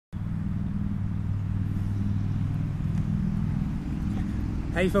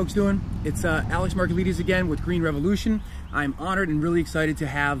How you folks doing? It's Alex Markelides again with Green Revolution. I'm honored and really excited to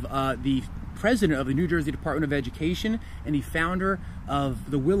have the president of the New Jersey Department of Education and the founder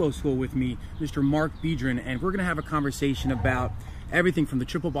of the Willow School with me, Mr. Mark Biedron, and we're going to have a conversation about everything from the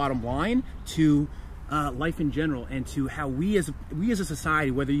triple bottom line to life in general, and to how we as a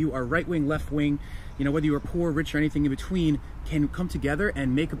society, whether you are right wing, left wing, you know, whether you are poor, rich, or anything in between, can come together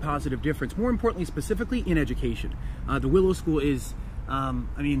and make a positive difference. More importantly, specifically in education, the Willow School is.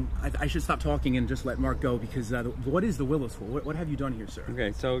 I should stop talking and just let Mark go, because what is the Willow School? What have you done here, sir?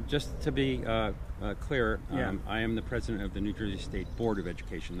 Okay, so just to be clear, I am the president of the New Jersey State Board of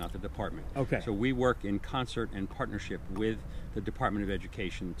Education, not the department. Okay. So we work in concert and partnership with the Department of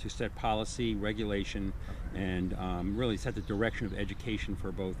Education to set policy, regulation, and really set the direction of education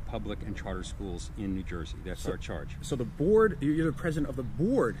for both public and charter schools in New Jersey. That's our charge. So the board, you're the president of the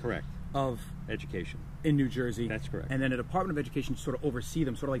board. Correct. Of education in New Jersey. That's correct. And then the Department of Education sort of oversee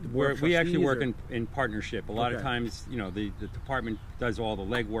them, sort of like the board of trustees. We actually work in partnership. A lot of times, you know, the department does all the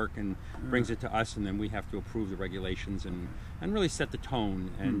legwork and brings it to us, and then we have to approve the regulations and really set the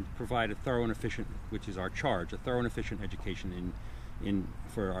tone and provide a thorough and efficient, which is our charge, a thorough and efficient education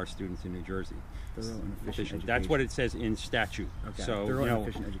for our students in New Jersey. Thorough and efficient. That's what it says in statute. Okay. So Thorough and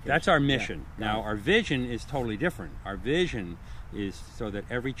efficient education. That's our mission. Yeah. Now our vision is totally different. Our vision is so that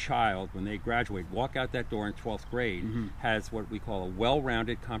every child, when they graduate, walk out that door in 12th grade, has what we call a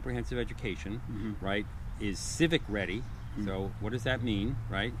well-rounded, comprehensive education, right? Is civic ready. So what does that mean,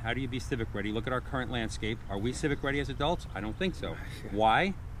 right? How do you be civic ready? Look at our current landscape. Are we civic ready as adults? I don't think so.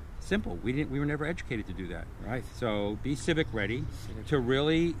 Why? Simple. We were never educated to do that. Right. So be civic ready, to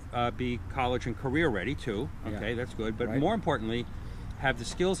really be college and career ready too. Okay, that's good. But more importantly, have the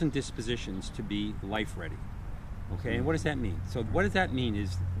skills and dispositions to be life ready. Okay, and what does that mean? So what does that mean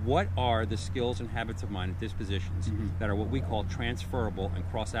is, what are the skills and habits of mind and dispositions that are what we call transferable and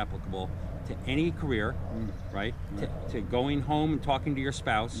cross-applicable to any career, right? To going home and talking to your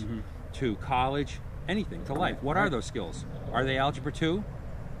spouse, to college, anything, to life. What are those skills? Are they Algebra 2?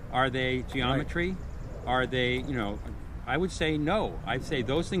 Are they geometry? Are they, you know, I would say no. I'd say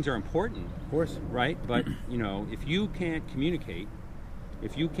those things are important. Of course. Right? But, you know, if you can't communicate,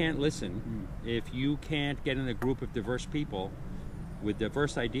 if you can't listen, if you can't get in a group of diverse people with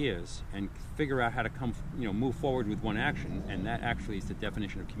diverse ideas and figure out how to move forward with one action, and that actually is the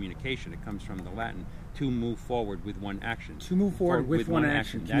definition of communication. It comes from the Latin, to move forward with one action. To move forward with one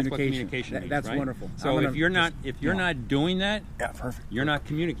action. That's what communication means, that's right? wonderful. So if you're not doing that, perfect. You're not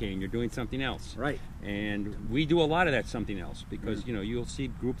communicating. You're doing something else. Right. And we do a lot of that something else, because you know, you'll see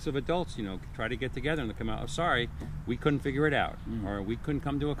groups of adults, you know, try to get together and they come out, oh, sorry, we couldn't figure it out, or we couldn't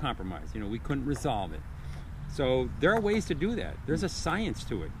come to a compromise. You know, we couldn't resolve it. So there are ways to do that. There's a science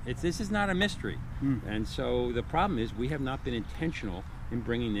to it. This is not a mystery. And so the problem is, we have not been intentional in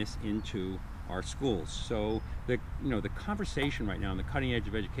bringing this into our schools. So the conversation right now on the cutting edge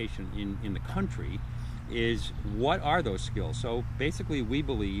of education in the country is, what are those skills? So basically, we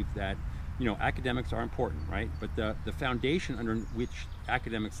believe that, you know, academics are important, right? But the foundation under which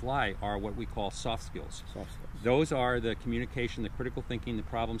academics lie are what we call soft skills. Soft skills. Those are the communication, the critical thinking, the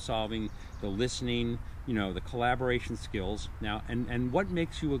problem solving, the listening, you know, the collaboration skills. Now, and what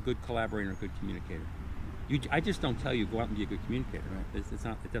makes you a good collaborator and a good communicator? I just don't tell you go out and be a good communicator. Right? It's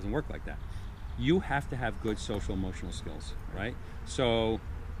not. It doesn't work like that. You have to have good social emotional skills, right? So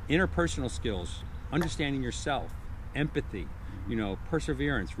interpersonal skills, understanding yourself, empathy, you know,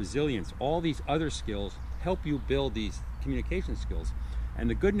 perseverance, resilience, all these other skills help you build these communication skills. And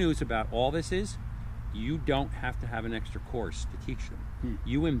the good news about all this is, you don't have to have an extra course to teach them.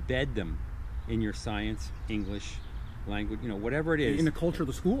 You embed them in your science, English, language, you know, whatever it is. In the culture of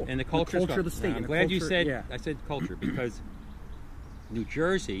the school. In the culture of the state. I'm glad you said, I said culture, because New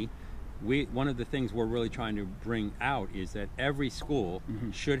Jersey, one of the things we're really trying to bring out is that every school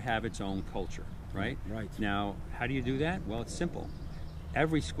should have its own culture, right? Right. Now, how do you do that? Well, it's simple.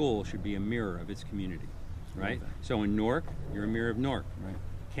 Every school should be a mirror of its community, right? So in Newark, you're a mirror of Newark. Right.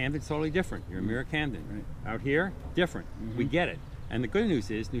 Camden's totally different. You're a mirror of Camden. Right. Out here, different. We get it. And the good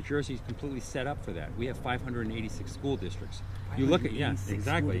news is, New Jersey is completely set up for that. We have 586 school districts. You look at,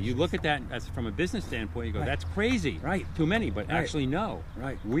 exactly. You look at that as from a business standpoint, you go, that's crazy. Right. Too many, but actually no.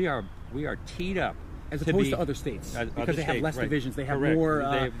 Right. We are teed up. As opposed to other states, because they have less divisions. They have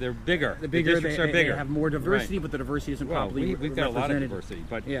more. They're bigger. The districts are bigger. They have more diversity, but the diversity isn't properly we've got a lot of diversity,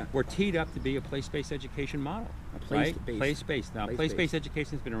 but yeah. We're teed up to be a place-based education model. A place-based. Place-based. Now, place-based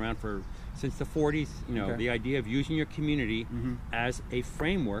education has been around since the 40s. You know, the idea of using your community as a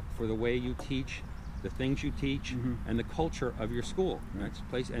framework for the way you teach the things you teach, and the culture of your school. That's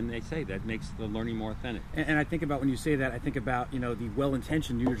place, and they say that makes the learning more authentic. And I think about, when you say that, I think about, the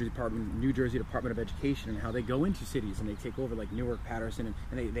well-intentioned New Jersey Department of Education, and how they go into cities and they take over, like Newark, Patterson,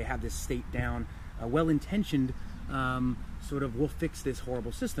 and they have this state down, well-intentioned sort of, we'll fix this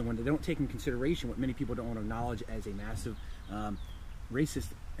horrible system, when they don't take in consideration what many people don't want to acknowledge as a massive racist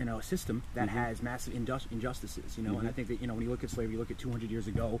system that has massive injustices, and I think that, when you look at slavery, you look at 200 years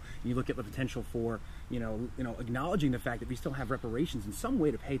ago, and you look at the potential for, acknowledging the fact that we still have reparations in some way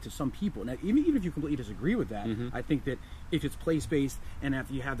to pay to some people. Now, even if you completely disagree with that, I think that if it's place-based, and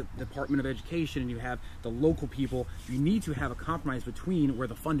if you have the Department of Education and you have the local people, you need to have a compromise between where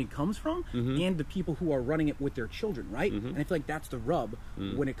the funding comes from and the people who are running it with their children, right? And I feel like that's the rub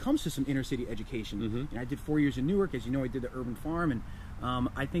when it comes to some inner city education. And I did 4 years in Newark, as you know. I did the urban farm, and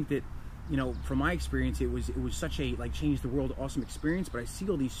I think that, from my experience, it was such a change the world awesome experience. But I see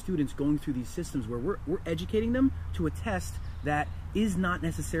all these students going through these systems where we're educating them to a test that is not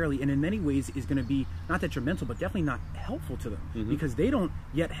necessarily, and in many ways is going to be not detrimental, but definitely not helpful to them, because they don't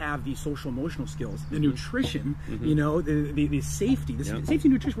yet have the social emotional skills, the nutrition, the safety, safety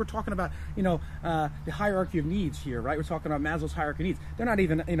and nutrition. We're talking about, the hierarchy of needs here, right? We're talking about Maslow's hierarchy of needs. They're not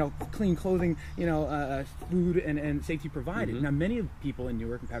even, clean clothing, food and safety provided. Now, many of the people in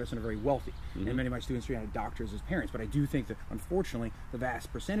Newark and Patterson are very wealthy, and many of my students had doctors as parents, but I do think that, unfortunately, the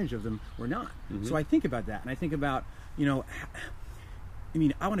vast percentage of them were not. So I think about that, and I think about,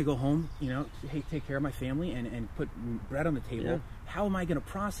 I want to go home, take care of my family and put bread on the table. Yeah. How am I going to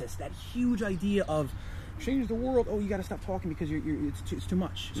process that huge idea of change the world? Oh, you got to stop talking because it's too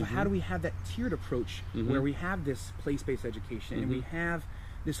much. So how do we have that tiered approach where we have this place-based education and we have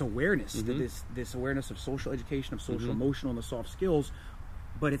this awareness, this awareness of social education, of social emotional and the soft skills,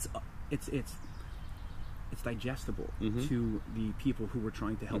 but it's digestible to the people who we're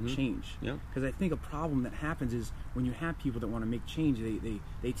trying to help change. Because I think a problem that happens is when you have people that want to make change,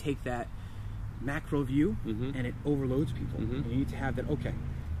 they take that macro view and it overloads people. And you need to have that, okay,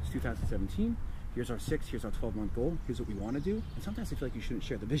 it's 2017, here's our here's our 12-month goal, here's what we want to do. And sometimes I feel like you shouldn't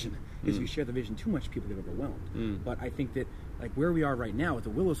share the vision. Because if you share the vision too much, people get overwhelmed. But I think that, where we are right now at the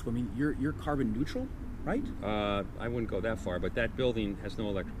Willow School, you're carbon neutral, right? I wouldn't go that far, but that building has no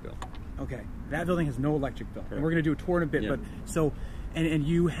electric bill. Okay, that building has no electric bill. And we're going to do a tour in a bit, but so, and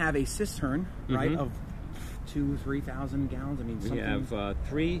you have a cistern, right, of 2,000-3,000 gallons. We have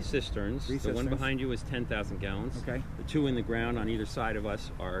three cisterns. The one behind you is 10,000 gallons. Okay. The two in the ground on either side of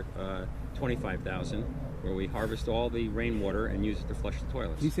us are 25,000, where we harvest all the rainwater and use it to flush the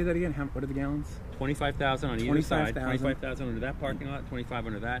toilets. Can you say that again? What are the gallons? 25,000 on either side. 25,000 under that parking lot, 25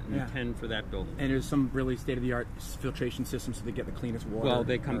 under that, and 10 for that building. And there's some really state-of-the-art filtration systems so they get the cleanest water. Well,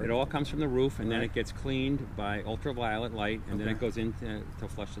 it all comes from the roof, and then it gets cleaned by ultraviolet light, and then it goes in to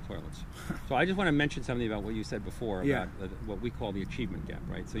flush the toilets. So I just want to mention something about what you said before about what we call the achievement gap,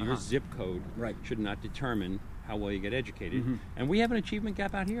 right? So your zip code should not determine how well you get educated, and we have an achievement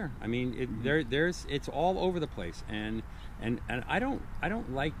gap out here. It's all over the place, and I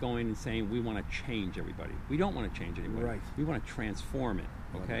don't like going and saying we want to change everybody. We don't want to change anybody. Right. We want to transform it.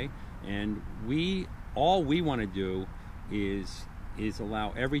 Okay, and all we want to do is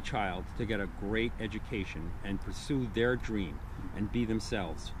allow every child to get a great education and pursue their dream and be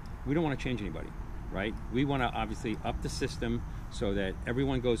themselves. We don't want to change anybody, right? We want to obviously up the system so that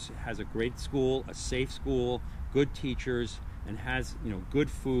everyone has a great school, a safe school, good teachers, and has good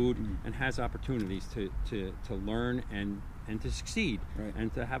food and has opportunities to learn and to succeed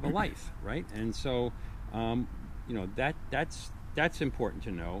and to have a life, right? And so that's important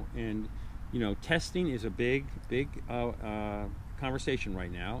to know. And testing is a big conversation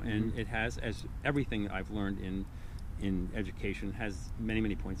right now, and it has, as everything I've learned in education, has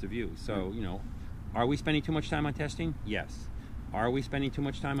many points of view. So are we spending too much time on testing? Yes. Are we spending too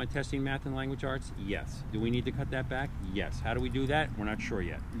much time on testing math and language arts? Yes. Do we need to cut that back? Yes. How do we do that? We're not sure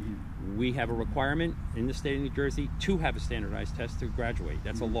yet. We have a requirement in the state of New Jersey to have a standardized test to graduate.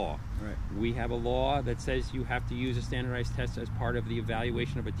 That's a law. Right. We have a law that says you have to use a standardized test as part of the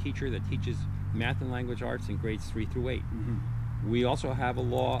evaluation of a teacher that teaches math and language arts in grades 3 through 8. We also have a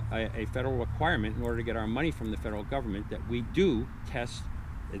law, a federal requirement in order to get our money from the federal government that we do test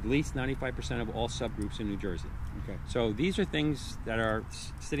at least 95% of all subgroups in New Jersey. Okay. So these are things that are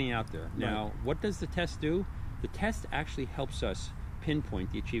sitting out there. Now, what does the test do? The test actually helps us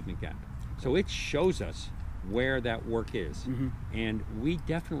pinpoint the achievement gap. So it shows us where that work is. And we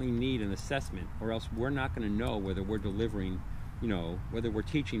definitely need an assessment, or else we're not going to know whether we're delivering, whether we're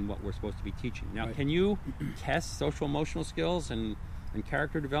teaching what we're supposed to be teaching. Now, can you test social emotional skills and and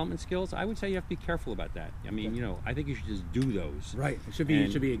character development skills, I would say you have to be careful about that. I mean, you know, I think you should just do those. Right. It should be a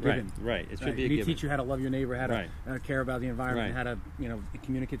given. Right. It should be a You need given. to teach you how to love your neighbor, how to care about the environment, how to, you know,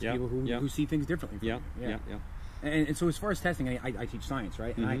 communicate to people who see things differently. Yeah. And so as far as testing, I teach science,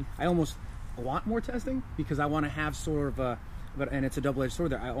 right? And I almost want more testing because I want to have sort of a, and it's a double-edged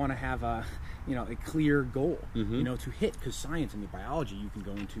sword there. I want to have a, you know, a clear goal, you know, to hit, because science and biology, you can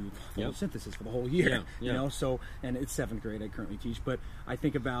go into photosynthesis for the whole year, you know. So, and it's 7th grade I currently teach, but I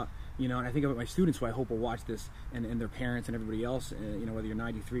think about, you know, and I think about my students who I hope will watch this, and their parents and everybody else, you know, whether you're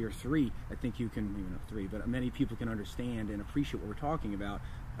 93 or 3, I think you can, maybe not 3, but many people can understand and appreciate what we're talking about.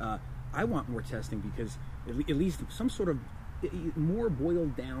 I want more testing because at least some sort of more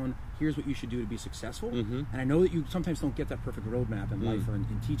boiled down, here's what you should do to be successful. And I know that you sometimes don't get that perfect roadmap in life or in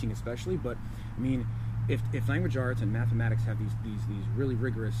teaching especially, but I mean, if language arts and mathematics have these really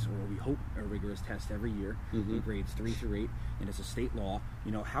rigorous, or we hope are rigorous tests every year, in grades 3 through 8, and it's a state law,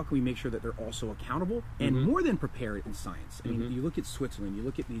 you know, how can we make sure that they're also accountable and more than prepared in science? I mean, you look at Switzerland, you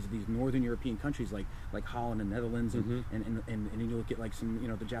look at these northern European countries like Holland and Netherlands, and you look at like some, you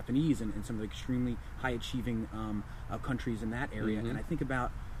know, the Japanese and some of the extremely high achieving countries in that area, and I think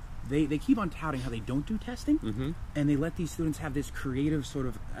about they keep on touting how they don't do testing, and they let these students have this creative sort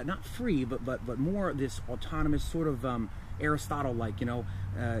of not free but more this autonomous sort of Aristotle like, you know,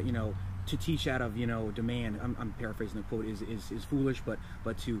 to teach out of, you know, demand. I'm paraphrasing the quote, is foolish,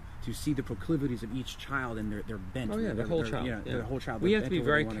 but to see the proclivities of each child and their bent. Oh yeah, the whole child. The whole child. We have to be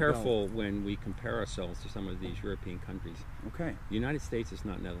very careful when we compare ourselves to some of these European countries. Okay. The United States is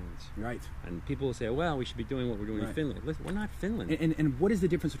not Netherlands. Right. And people will say, well, we should be doing what we're doing in Finland. Listen, we're not Finland. And what is the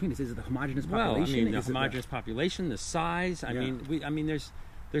difference between this? Is it the homogeneous population? Well, I mean, the homogeneous population, the size. I mean,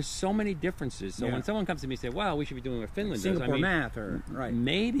 there's so many differences. So when someone comes to me and say, well, we should be doing what Finland does. Singapore math, or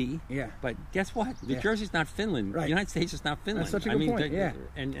maybe. Yeah. But guess what? New Jersey's not Finland. The United States is not Finland. That's such a good point.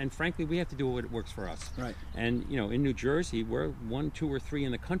 And frankly, we have to do what works for us. Right. And you know, in New Jersey, we're 1, 2, or 3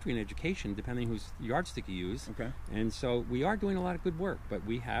 in the country in education, depending whose yardstick you use. Okay. And so we are doing a lot of good work, but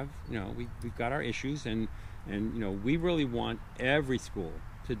we have, you know, we've got our issues, and you know, we really want every school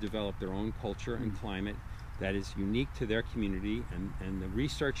to develop their own culture and climate that is unique to their community, and the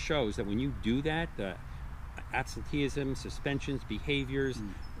research shows that when you do that, absenteeism, suspensions, behaviors,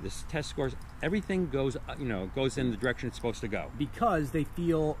 the test scores, everything goes in the direction it's supposed to go. Because they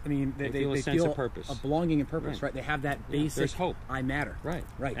feel, I mean, they feel a sense of purpose, of belonging and purpose, right? They have that basic. There's hope. I matter. Right.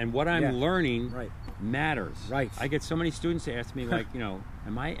 And what I'm learning matters. Right. I get so many students to ask me, like, you know,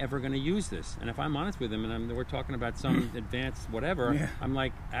 am I ever going to use this? And if I'm honest with them, and we're talking about some advanced whatever, I'm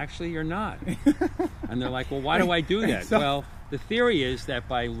like, actually, you're not. And they're like, well, why do I do that? Well, the theory is that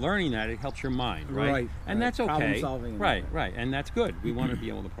by learning that, it helps your mind, right? And that's okay. Problem solving. Right. And that's good. We want to be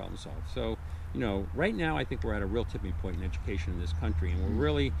able to problem solve. So, you know, right now I think we're at a real tipping point in education in this country, and we're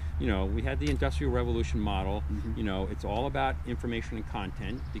really, you know, we had the Industrial Revolution model. You know, it's all about information and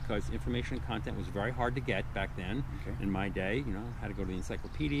content, because information and content was very hard to get back then. In my day, you know, had to go to the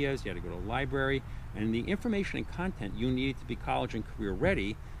encyclopedias, you had to go to the library, and the information and content you needed to be college and career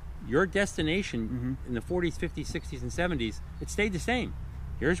ready. Your destination in the 40s, 50s, 60s, and 70s, it stayed the same.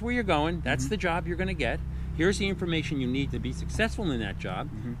 Here's where you're going. That's the job you're going to get. Here's the information you need to be successful in that job.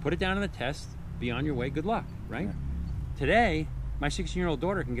 Put it down on the test. Be on your way. Good luck, right? Today, my 16-year-old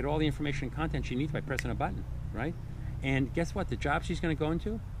daughter can get all the information and content she needs by pressing a button, right? And guess what? The job she's going to go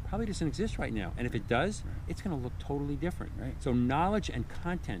into probably doesn't exist right now. And if it does, it's going to look totally different. So knowledge and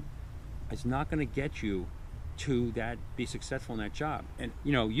content is not going to get you to that, be successful in that job. And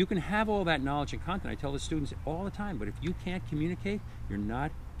you know, you can have all that knowledge and content. I tell the students all the time, but if you can't communicate, you're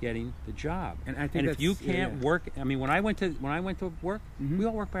not getting the job. And I think if you can't work, I mean, when I went to work, we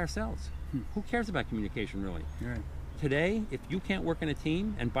all work by ourselves. Who cares about communication, really? Today, if you can't work in a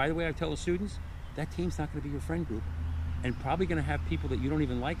team, and by the way, I tell the students, that team's not going to be your friend group, and probably going to have people that you don't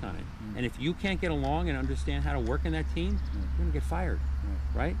even like on it. And if you can't get along and understand how to work in that team, you're going to get fired,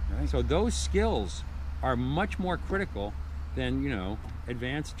 right? So those skills are much more critical than, you know,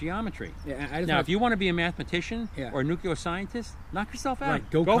 advanced geometry. Now, if you want to be a mathematician or a nuclear scientist, knock yourself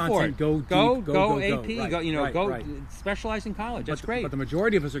out. Go for it. Go AP. Go specialize in college. That's great. But the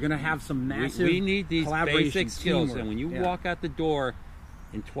majority of us are going to have some massive we need these basic skills. Teamwork. And when you walk out the door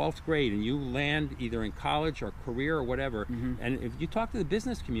in 12th grade and you land either in college or career or whatever, and if you talk to the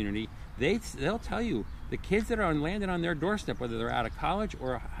business community, they'll tell you the kids that are landed on their doorstep, whether they're out of college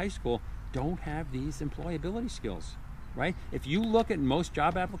or high school, don't have these employability skills, right? If you look at most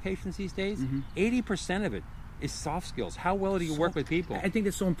job applications these days, 80% of it is soft skills. How well do you work with people? I think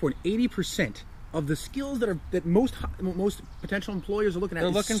that's so important. 80% of the skills that most potential employers are looking at. They're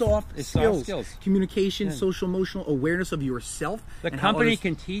is looking soft for skills, communication, social, emotional awareness of yourself. The company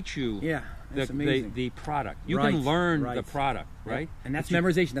can teach you. Yeah, that's amazing. The product. You can learn the product, right? And that's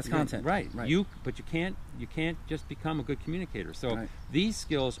memorization. That's content. Right. But you can't just become a good communicator. So these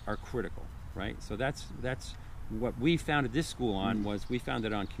skills are critical, right? So that's what we founded this school on. Was we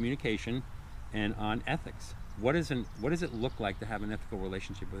founded on communication and on ethics. What does it look like to have an ethical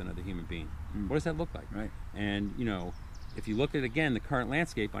relationship with another human being? What does that look like? Right. And if you look at again the current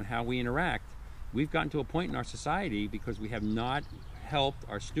landscape on how we interact, we've gotten to a point in our society because we have not helped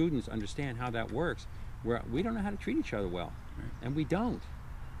our students understand how that works, where we don't know how to treat each other well, and we don't.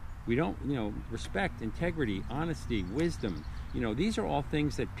 Respect, integrity, honesty, wisdom. These are all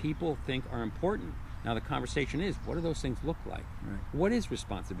things that people think are important. Now the conversation is, what do those things look like? Right. What is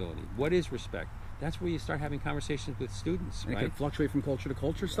responsibility? What is respect? That's where you start having conversations with students. And it can fluctuate from culture to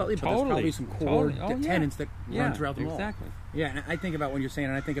culture slightly, but Totally. there's probably some core tenets that Yeah, run throughout them all. exactly. Yeah, and I think about what you're saying,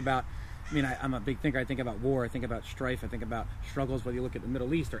 and I think about, I'm a big thinker. I think about war, I think about strife, I think about struggles, whether you look at the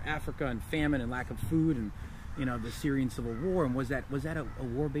Middle East or Africa and famine and lack of food and the Syrian civil war, and was that a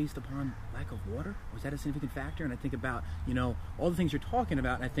war based upon lack of water? Was that a significant factor? And I think about all the things you're talking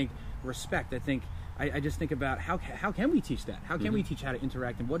about, and I think respect. I just think about how can we teach that? How can we teach how to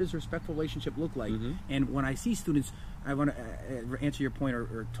interact, and what does a respectful relationship look like? And when I see students, I want to answer your point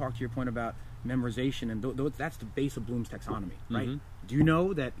or talk to your point about memorization, and that's the base of Bloom's taxonomy, right? Do you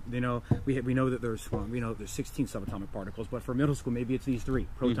know that we know that there's 16 subatomic particles, but for middle school maybe it's these 3: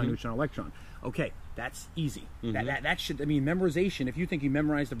 proton, neutron, electron. Okay, that's easy. That should, memorization. If you think you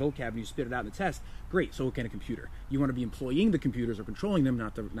memorized the vocab and you spit it out in the test, great. So can a computer. You want to be employing the computers or controlling them,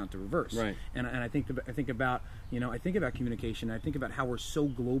 not the reverse. Right. And I think about communication. I think about how we're so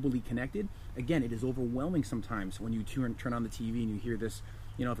globally connected. Again, it is overwhelming sometimes when you turn on the TV and you hear this.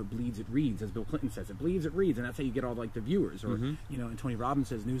 If it bleeds, it reads, as Bill Clinton says. It bleeds, it reads, and that's how you get all the viewers. Or and Tony Robbins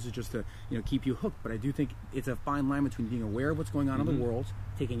says news is just to keep you hooked. But I do think it's a fine line between being aware of what's going on in the world,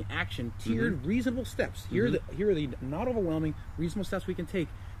 taking action, tiered, reasonable steps. Here are the not overwhelming, reasonable steps we can take,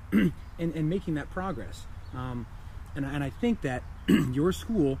 and making that progress. And I think that your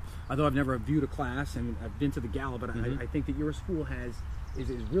school, although I've never viewed a class and I've been to the gala, but I think that your school is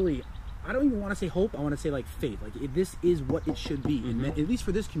really. I don't even want to say hope. I want to say faith. This is what it should be, at least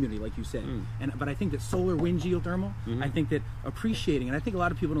for this community, like you said. But I think that solar, wind, geothermal. I think that appreciating, and I think a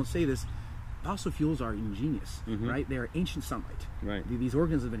lot of people don't say this. Fossil fuels are ingenious, right? They are ancient sunlight. Right. These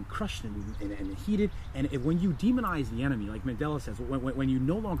organisms have been crushed and heated. And when you demonize the enemy, like Mandela says, when you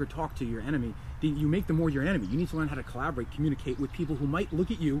no longer talk to your enemy, you make them more your enemy. You need to learn how to collaborate, communicate with people who might look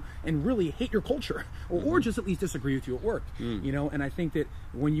at you and really hate your culture, or just at least disagree with you at work. And I think that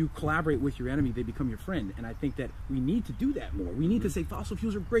when you collaborate with your enemy, they become your friend. And I think that we need to do that more. We need to say fossil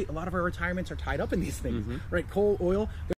fuels are great. A lot of our retirements are tied up in these things, right? Coal, oil.